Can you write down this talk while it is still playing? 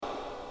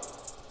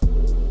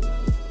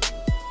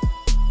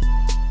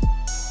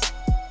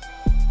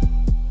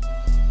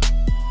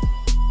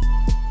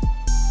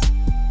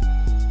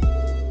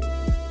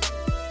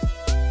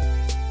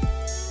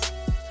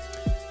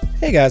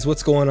Hey guys,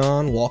 what's going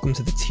on? Welcome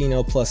to the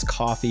Tino Plus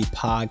Coffee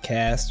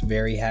podcast.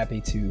 Very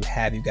happy to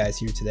have you guys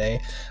here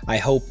today. I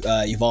hope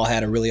you've all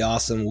had a really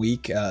awesome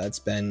week. It's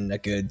been a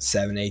good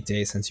 7-8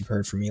 days since you've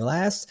heard from me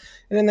last.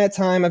 And in that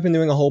time, I've been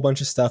doing a whole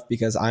bunch of stuff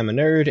because I'm a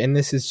nerd and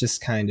this is just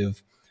kind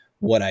of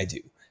what I do,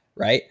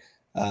 right?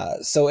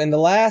 So in the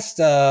last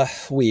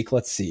week,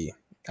 let's see.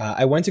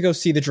 I went to go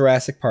see the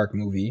Jurassic Park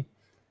movie.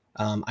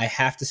 I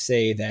have to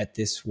say that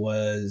this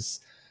was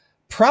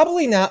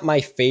probably not my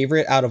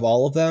favorite out of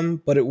all of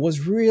them, but it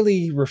was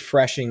really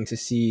refreshing to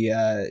see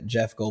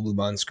Jeff Goldblum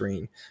on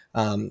screen.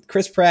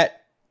 Chris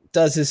Pratt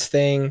does his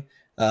thing.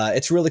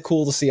 It's really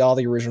cool to see all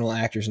the original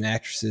actors and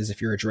actresses.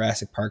 If you're a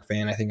Jurassic Park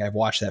fan, I think I've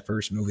watched that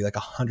first movie like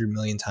 100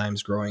 million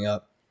times growing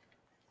up.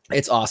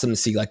 It's awesome to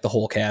see like the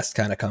whole cast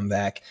kind of come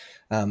back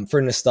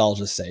for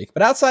nostalgia's sake.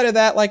 But outside of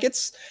that, like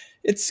it's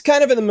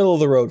kind of in the middle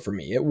of the road for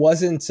me. It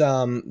wasn't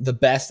the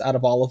best out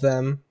of all of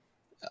them.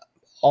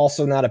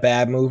 Also not a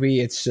bad movie.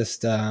 It's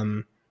just, I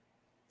don't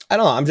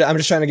know. I'm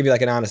just trying to give you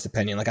like an honest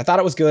opinion. Like I thought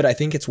it was good. I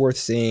think it's worth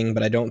seeing,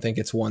 but I don't think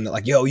it's one that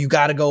like, yo, you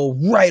got to go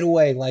right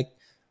away. Like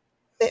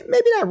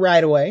maybe not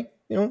right away,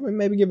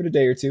 maybe give it a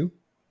day or two.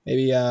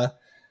 Maybe,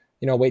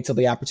 wait till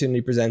the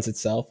opportunity presents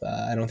itself.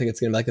 I don't think it's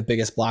going to be like the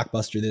biggest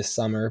blockbuster this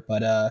summer,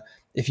 but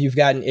if you've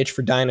got an itch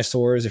for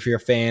dinosaurs, if you're a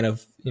fan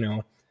of,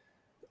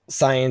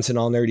 science and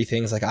all nerdy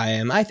things like I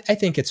am, I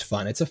think it's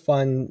fun. It's a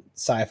fun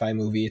sci-fi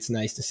movie. It's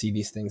nice to see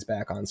these things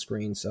back on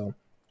screen. So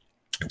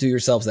do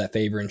yourselves that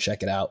favor and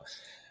check it out.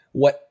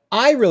 What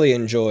I really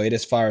enjoyed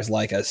as far as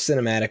like a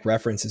cinematic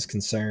reference is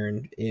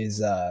concerned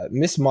is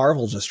Miss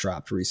Marvel just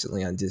dropped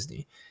recently on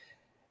Disney.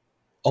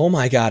 Oh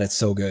my God, it's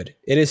so good.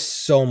 It is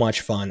so much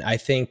fun. I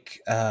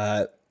think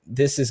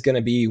this is going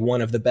to be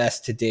one of the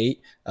best to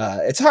date.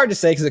 It's hard to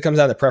say because it comes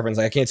down to preference.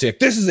 Like I can't say like,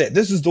 this is it.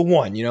 This is the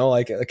one,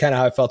 like kind of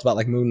how I felt about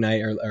like Moon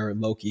Knight or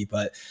Loki.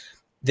 But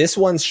this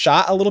one's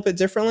shot a little bit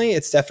differently.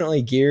 It's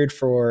definitely geared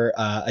for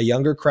a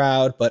younger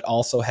crowd, but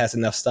also has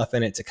enough stuff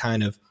in it to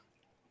kind of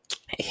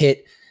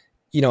hit,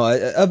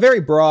 a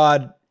very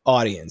broad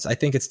audience. I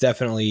think it's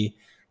definitely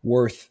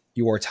worth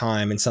your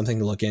time and something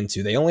to look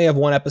into. They only have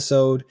one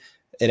episode.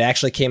 It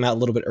actually came out a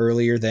little bit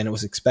earlier than it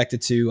was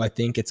expected to. I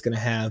think it's going to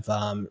have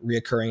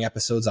reoccurring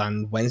episodes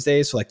on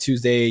Wednesdays, so like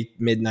Tuesday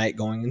midnight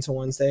going into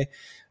Wednesday.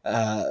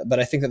 But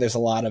I think that there's a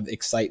lot of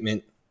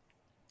excitement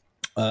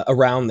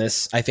around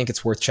this. I think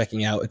it's worth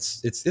checking out.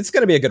 It's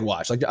going to be a good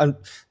watch. Like,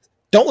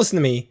 don't listen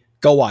to me.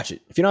 Go watch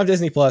it. If you don't have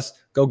Disney Plus,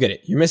 go get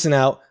it. You're missing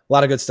out. A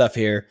lot of good stuff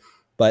here.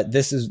 But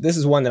this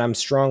is one that I'm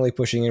strongly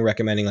pushing and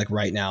recommending like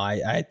right now.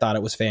 I thought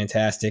it was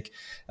fantastic.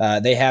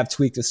 They have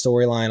tweaked the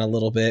storyline a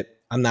little bit.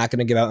 I'm not going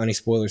to give out any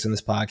spoilers in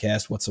this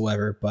podcast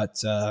whatsoever,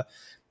 but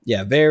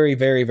very,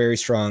 very, very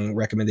strong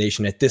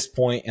recommendation at this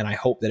point, and I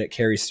hope that it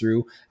carries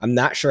through. I'm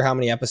not sure how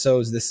many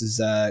episodes this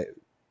is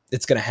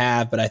it's going to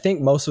have, but I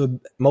think most of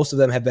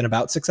them have been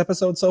about 6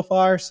 episodes so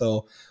far,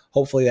 so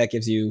hopefully that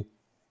gives you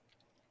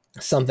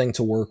something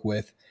to work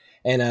with.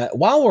 And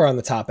while we're on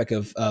the topic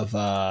of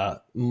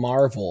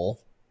Marvel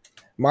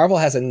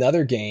has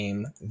another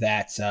game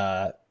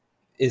that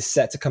is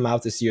set to come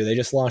out this year. They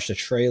just launched a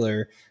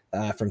trailer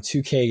from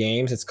 2K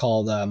Games. It's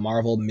called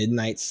Marvel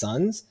Midnight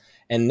Suns,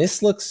 and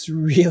this looks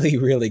really,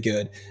 really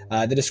good.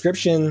 The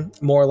description,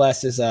 more or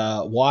less, is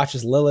watch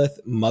as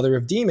Lilith, mother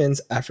of demons,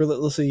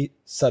 effortlessly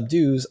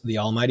subdues the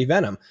almighty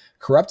Venom,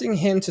 corrupting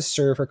him to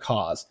serve her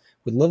cause.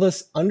 With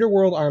Lilith's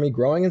underworld army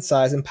growing in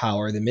size and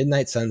power, the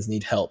Midnight Suns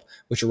need help,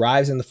 which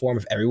arrives in the form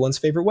of everyone's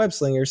favorite web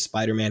slinger,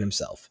 Spider-Man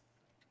himself.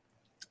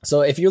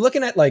 So if you're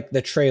looking at like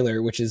the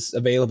trailer, which is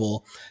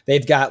available,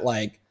 they've got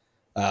like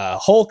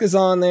Hulk is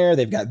on there,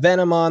 they've got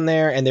Venom on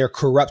there, and they're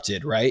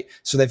corrupted, right?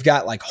 So they've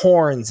got like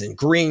horns and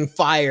green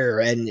fire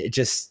and it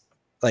just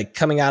like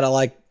coming out of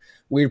like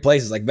weird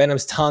places. Like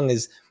Venom's tongue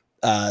is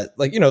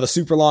the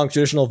super long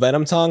traditional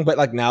Venom tongue, but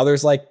like now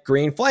there's like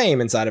green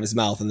flame inside of his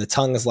mouth and the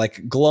tongue is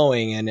like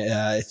glowing, and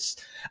it's,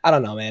 I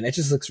don't know, man, it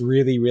just looks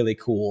really, really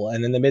cool.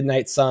 And then the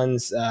Midnight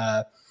Suns,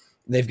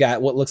 they've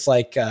got what looks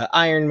like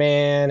Iron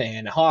Man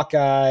and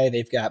Hawkeye.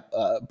 They've got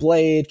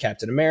Blade,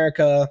 Captain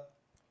America.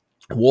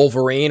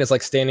 Wolverine is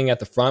like standing at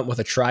the front with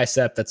a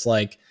tricep that's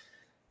like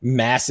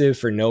massive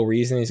for no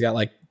reason. He's got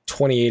like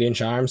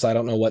 28-inch arms. So I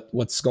don't know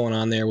what's going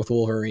on there with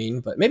Wolverine,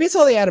 but maybe it's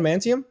all the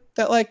adamantium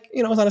that like,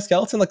 is on a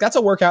skeleton. Like that's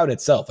a workout in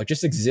itself. Like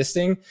just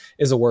existing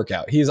is a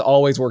workout. He's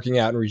always working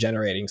out and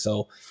regenerating.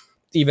 So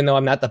even though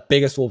I'm not the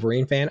biggest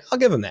Wolverine fan, I'll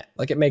give him that.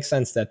 Like it makes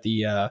sense that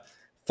the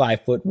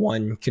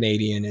 5'1"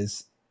 Canadian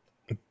is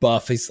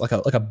buff. He's like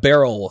a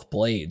barrel with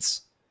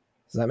blades.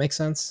 Does that make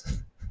sense?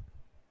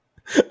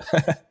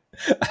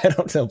 I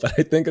don't know, but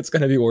I think it's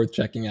going to be worth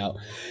checking out.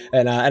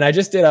 And I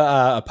just did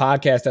a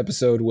podcast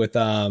episode with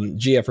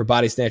Gia for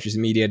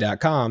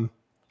bodysnatchersmedia.com.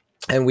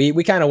 And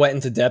we kind of went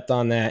into depth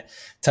on that,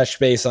 touched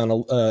base on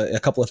a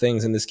couple of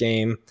things in this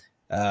game.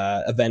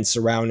 events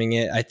surrounding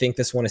it. I think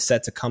this one is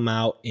set to come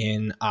out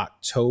in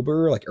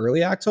October, like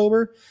early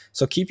October.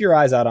 So keep your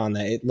eyes out on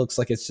that. It looks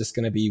like it's just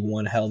going to be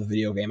one hell of a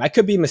video game. I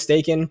could be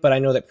mistaken, but I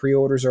know that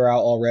pre-orders are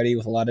out already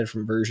with a lot of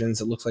different versions.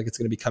 It looks like it's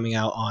going to be coming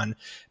out on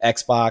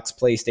Xbox,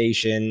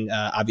 PlayStation,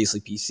 obviously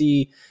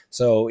PC.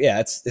 So yeah,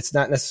 it's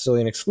not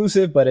necessarily an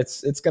exclusive, but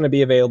it's going to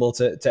be available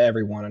to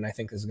everyone, and I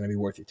think this is going to be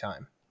worth your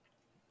time.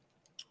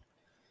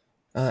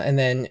 And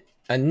then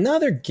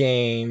another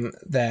game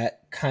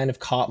that kind of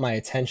caught my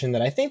attention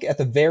that I think at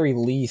the very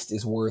least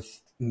is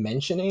worth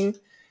mentioning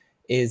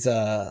is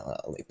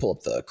let me pull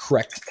up the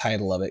correct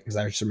title of it because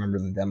I just remember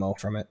the demo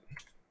from it.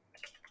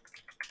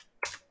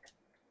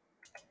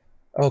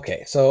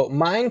 Okay, so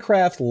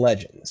Minecraft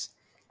Legends.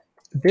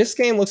 This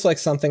game looks like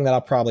something that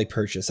I'll probably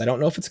purchase. I don't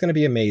know if it's going to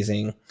be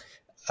amazing.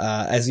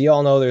 As you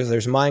all know,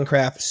 there's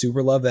Minecraft,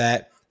 super love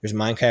that. There's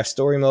Minecraft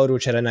Story Mode,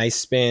 which had a nice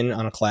spin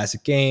on a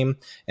classic game,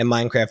 and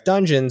Minecraft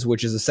Dungeons,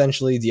 which is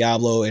essentially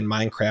Diablo in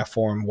Minecraft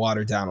form,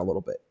 watered down a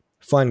little bit.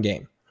 Fun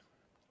game.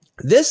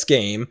 This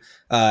game,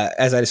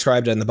 as I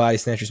described it in the Body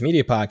Snatchers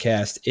Media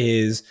podcast,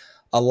 is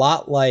a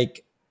lot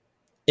like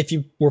if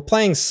you were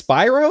playing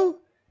Spyro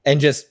and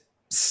just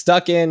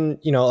stuck in,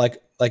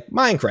 like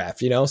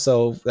Minecraft,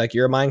 so like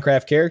you're a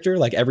Minecraft character,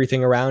 like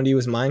everything around you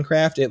is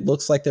Minecraft. It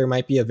looks like there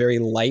might be a very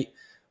light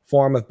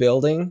form of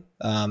building,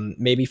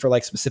 maybe for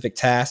like specific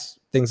tasks,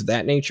 things of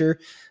that nature.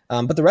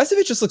 But the rest of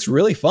it just looks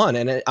really fun,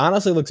 and it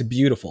honestly looks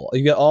beautiful.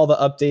 You get all the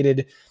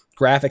updated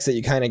graphics that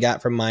you kind of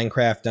got from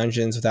Minecraft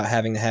Dungeons without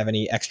having to have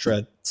any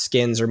extra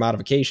skins or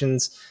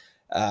modifications.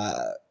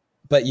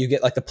 But you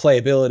get like the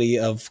playability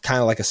of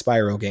kind of like a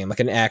Spyro game, like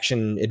an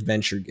action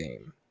adventure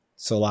game.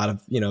 So a lot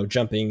of,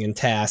 jumping and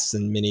tasks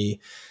and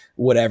mini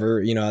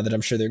whatever, that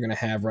I'm sure they're going to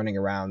have running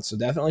around. So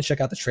definitely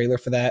check out the trailer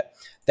for that.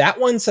 That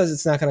one says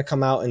it's not going to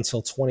come out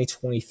until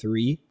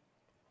 2023.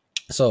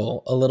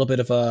 So a little bit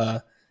of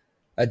a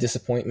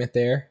disappointment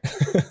there.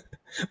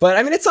 But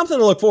I mean, it's something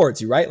to look forward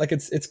to, right? Like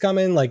it's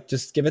coming, like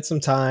just give it some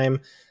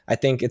time. I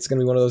think it's going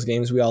to be one of those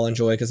games we all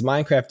enjoy because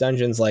Minecraft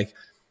Dungeons, like,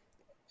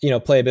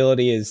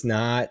 playability is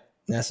not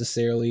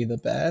necessarily the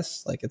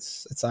best. Like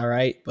it's all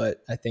right,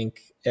 but I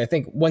think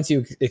once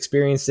you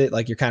experience it,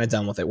 like you're kind of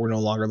done with it. We're no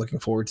longer looking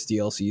forward to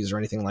DLCs or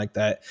anything like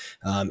that.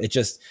 It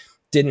just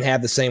didn't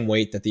have the same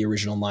weight that the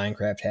original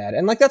Minecraft had,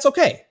 and like that's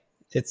okay.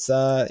 It's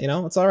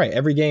it's all right.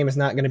 Every game is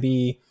not going to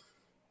be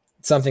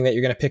something that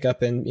you're going to pick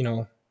up and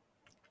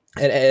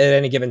at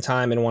any given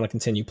time and want to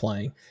continue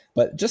playing,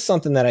 but just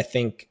something that I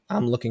think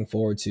I'm looking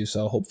forward to.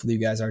 So hopefully you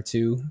guys are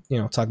too.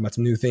 Talking about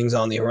some new things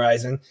on the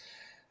horizon.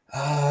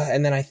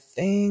 And then I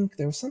think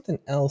there was something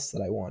else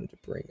that I wanted to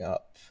bring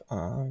up.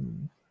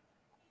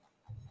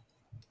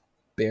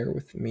 Bear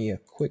with me a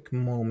quick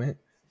moment.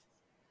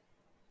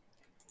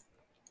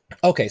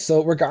 Okay,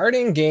 so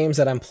regarding games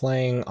that I'm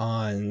playing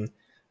on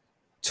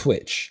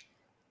Twitch,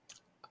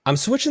 I'm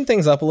switching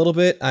things up a little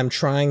bit. I'm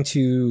trying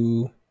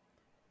to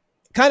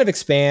kind of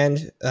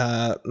expand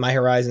my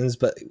horizons,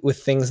 but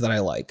with things that I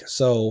like.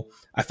 So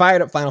I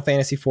fired up Final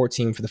Fantasy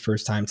XIV for the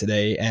first time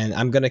today, and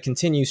I'm going to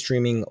continue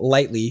streaming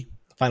lightly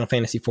Final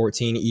Fantasy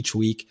XIV each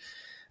week,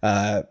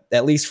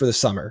 at least for the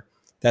summer.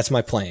 That's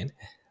my plan.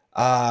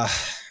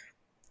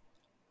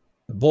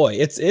 Boy,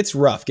 it's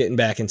rough getting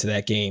back into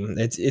that game.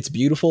 It's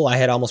beautiful. I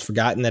had almost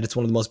forgotten that it's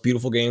one of the most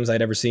beautiful games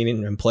I'd ever seen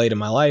and played in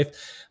my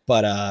life,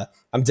 but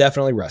I'm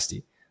definitely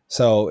rusty.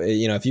 So,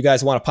 if you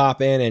guys want to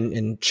pop in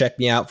and check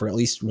me out for at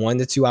least 1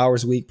 to 2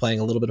 hours a week playing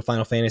a little bit of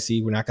Final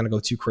Fantasy, we're not going to go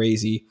too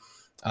crazy,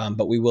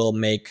 but we will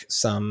make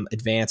some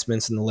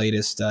advancements in the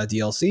latest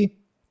DLC.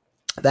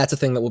 That's a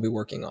thing that we'll be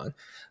working on.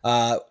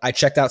 I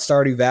checked out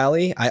Stardew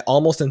Valley. I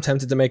almost am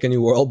tempted to make a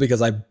new world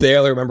because I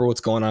barely remember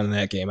what's going on in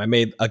that game. I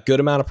made a good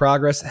amount of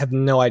progress. I have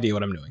no idea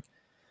what I'm doing.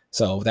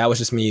 So that was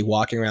just me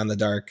walking around the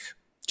dark,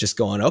 just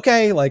going,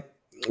 okay, like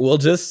we'll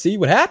just see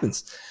what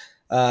happens.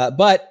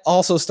 But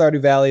also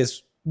Stardew Valley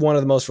is one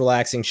of the most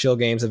relaxing, chill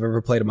games I've ever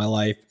played in my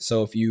life.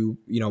 So if you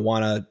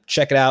want to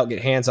check it out,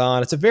 get hands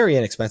on, it's a very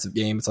inexpensive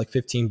game. It's like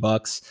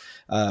 $15.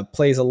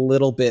 Plays a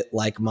little bit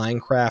like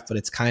Minecraft, but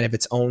it's kind of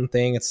its own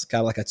thing. It's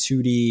got like a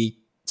 2D,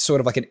 sort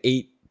of like an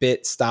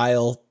 8-bit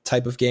style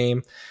type of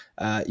game.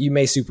 You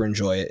may super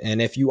enjoy it. And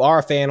if you are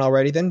a fan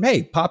already, then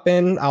hey, pop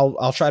in.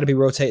 I'll try to be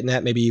rotating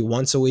that maybe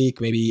once a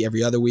week, maybe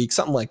every other week,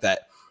 something like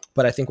that.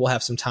 But I think we'll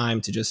have some time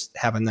to just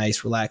have a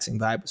nice, relaxing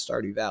vibe with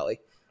Stardew Valley.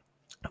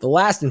 The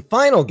last and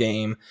final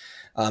game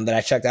that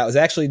I checked out was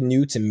actually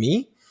new to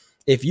me.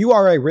 If you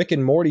are a Rick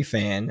and Morty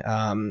fan,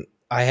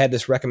 I had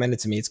this recommended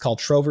to me. It's called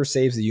Trover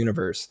Saves the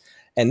Universe.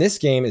 And this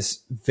game is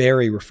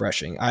very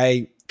refreshing.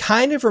 I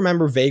kind of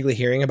remember vaguely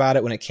hearing about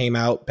it when it came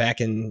out back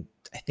in,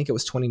 I think it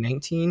was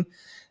 2019.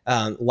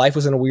 Life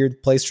was in a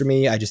weird place for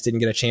me. I just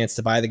didn't get a chance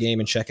to buy the game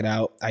and check it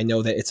out. I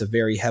know that it's a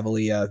very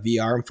heavily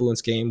VR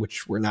influenced game,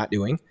 which we're not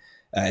doing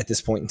at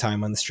this point in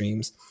time on the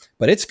streams.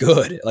 But it's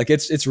good. Like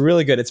it's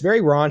really good. It's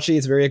very raunchy.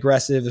 It's very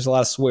aggressive. There's a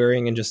lot of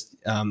swearing and just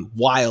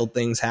wild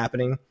things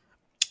happening.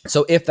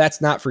 So if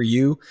that's not for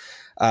you,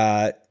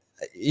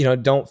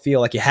 don't feel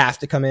like you have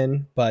to come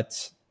in.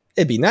 But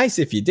it'd be nice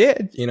if you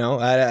did, you know.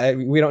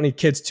 We don't need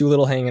kids too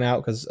little hanging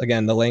out because,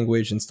 again, the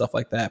language and stuff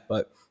like that.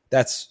 But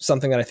that's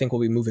something that I think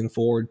we'll be moving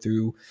forward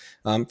through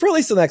for at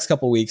least the next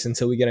couple of weeks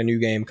until we get a new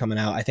game coming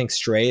out. I think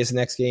Stray is the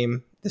next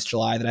game this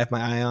July that I have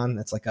my eye on.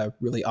 That's like a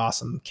really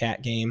awesome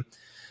cat game.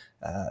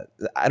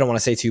 I don't want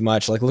to say too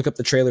much. Like, look up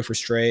the trailer for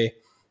Stray.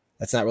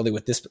 That's not really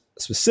what this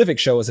specific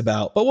show is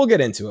about, but we'll get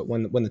into it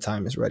when the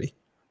time is ready.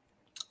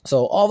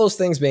 So all those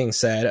things being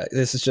said,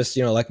 this is just,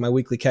 like my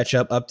weekly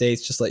catch-up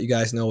updates, just let you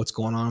guys know what's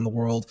going on in the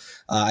world.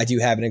 I do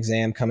have an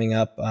exam coming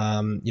up,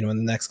 in the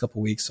next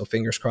couple of weeks, so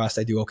fingers crossed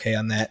I do okay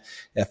on that.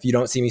 If you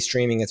don't see me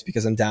streaming, it's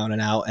because I'm down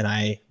and out and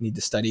I need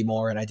to study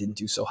more and I didn't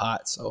do so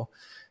hot. So,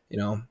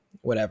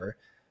 whatever.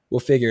 We'll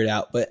figure it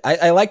out. But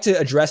I like to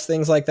address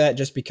things like that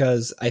just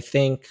because I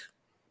think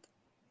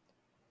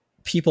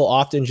people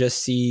often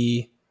just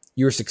see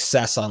your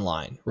success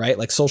online, right?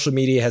 Like social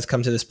media has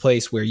come to this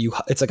place where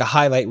it's like a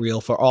highlight reel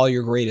for all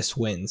your greatest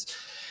wins.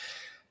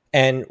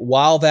 And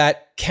while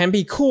that can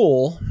be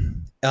cool,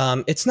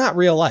 it's not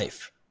real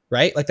life,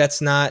 right? Like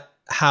that's not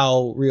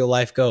how real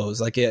life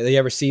goes. Like you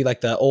ever see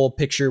like the old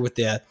picture with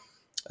the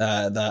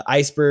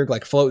iceberg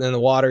like floating in the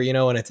water,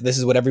 and this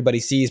is what everybody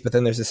sees, but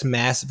then there's this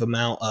massive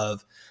amount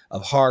of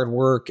hard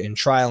work and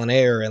trial and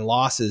error and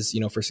losses,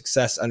 for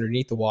success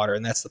underneath the water.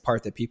 And that's the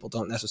part that people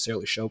don't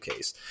necessarily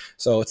showcase.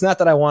 So it's not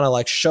that I want to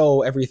like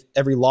show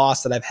every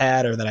loss that I've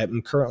had or that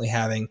I'm currently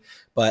having,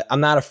 but I'm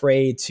not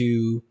afraid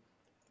to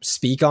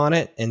speak on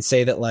it and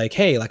say that like,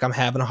 hey, like I'm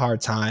having a hard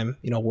time,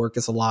 work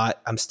is a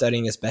lot. I'm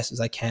studying as best as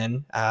I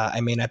can.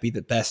 I may not be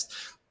the best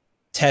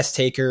test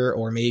taker,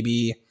 or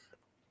maybe,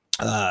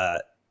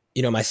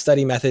 my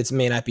study methods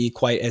may not be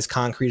quite as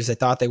concrete as I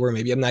thought they were.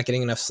 Maybe I'm not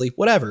getting enough sleep,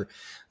 whatever.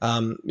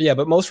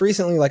 But most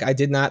recently, like I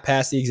did not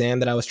pass the exam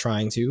that I was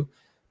trying to,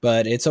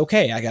 but it's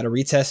okay. I got a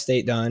retest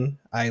state done.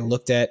 I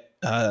looked at,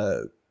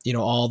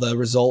 all the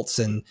results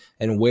and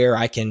where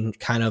I can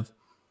kind of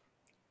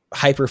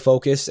hyper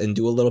focus and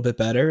do a little bit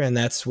better. And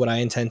that's what I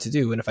intend to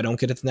do. And if I don't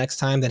get it the next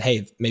time, then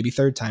hey, maybe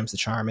third time's the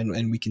charm.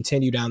 And we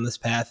continue down this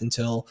path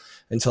until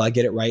I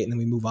get it right. And then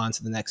we move on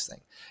to the next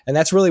thing. And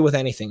that's really with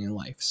anything in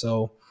life.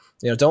 So,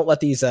 don't let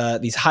these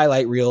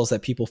highlight reels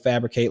that people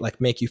fabricate like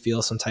make you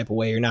feel some type of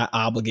way. You're not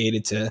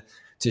obligated to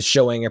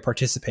showing or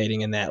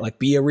participating in that. Like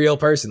be a real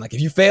person. Like if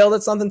you failed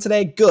at something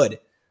today, good,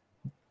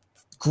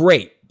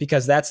 great,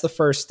 because that's the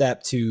first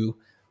step to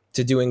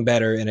doing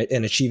better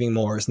and achieving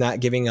more, is not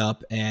giving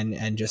up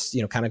and just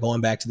kind of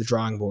going back to the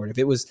drawing board. If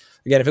it was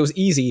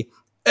easy,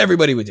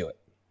 everybody would do it.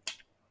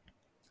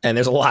 And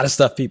there's a lot of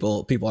stuff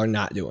people are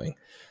not doing.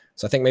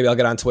 So I think maybe I'll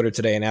get on Twitter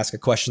today and ask a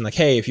question like,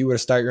 hey, if you were to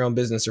start your own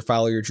business or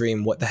follow your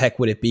dream, what the heck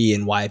would it be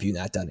and why have you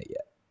not done it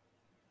yet?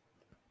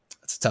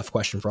 That's a tough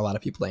question for a lot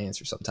of people to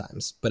answer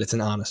sometimes, but it's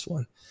an honest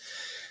one.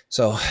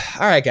 So, all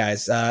right,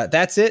 guys,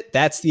 that's it.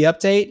 That's the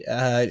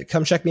update.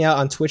 Come check me out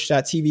on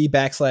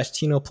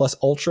twitch.tv/Tino Plus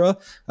Ultra.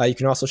 You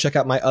can also check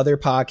out my other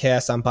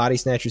podcast on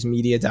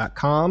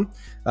bodysnatchersmedia.com.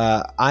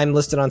 I'm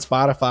listed on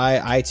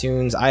Spotify,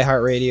 iTunes,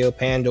 iHeartRadio,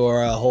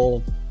 Pandora, a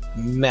whole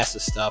mess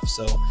of stuff.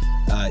 So,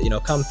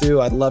 come through.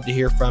 I'd love to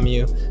hear from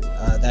you.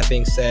 That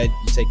being said,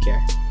 you take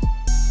care.